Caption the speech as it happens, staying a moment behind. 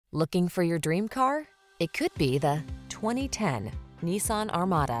Looking for your dream car? It could be the 2010 Nissan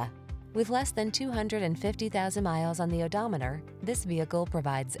Armada. With less than 250,000 miles on the odometer, this vehicle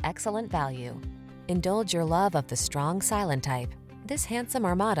provides excellent value. Indulge your love of the strong silent type. This handsome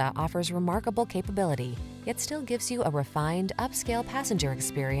Armada offers remarkable capability, yet still gives you a refined, upscale passenger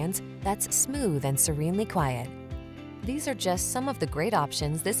experience that's smooth and serenely quiet. These are just some of the great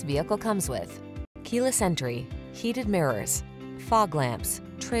options this vehicle comes with: keyless entry, heated mirrors, fog lamps,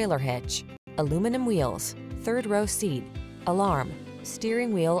 trailer hitch, aluminum wheels, third row seat, alarm,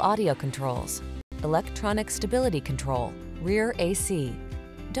 steering wheel audio controls, electronic stability control, rear AC.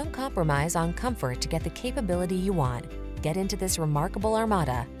 Don't compromise on comfort to get the capability you want. Get into this remarkable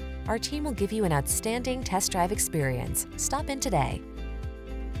Armada. Our team will give you an outstanding test drive experience. Stop in today.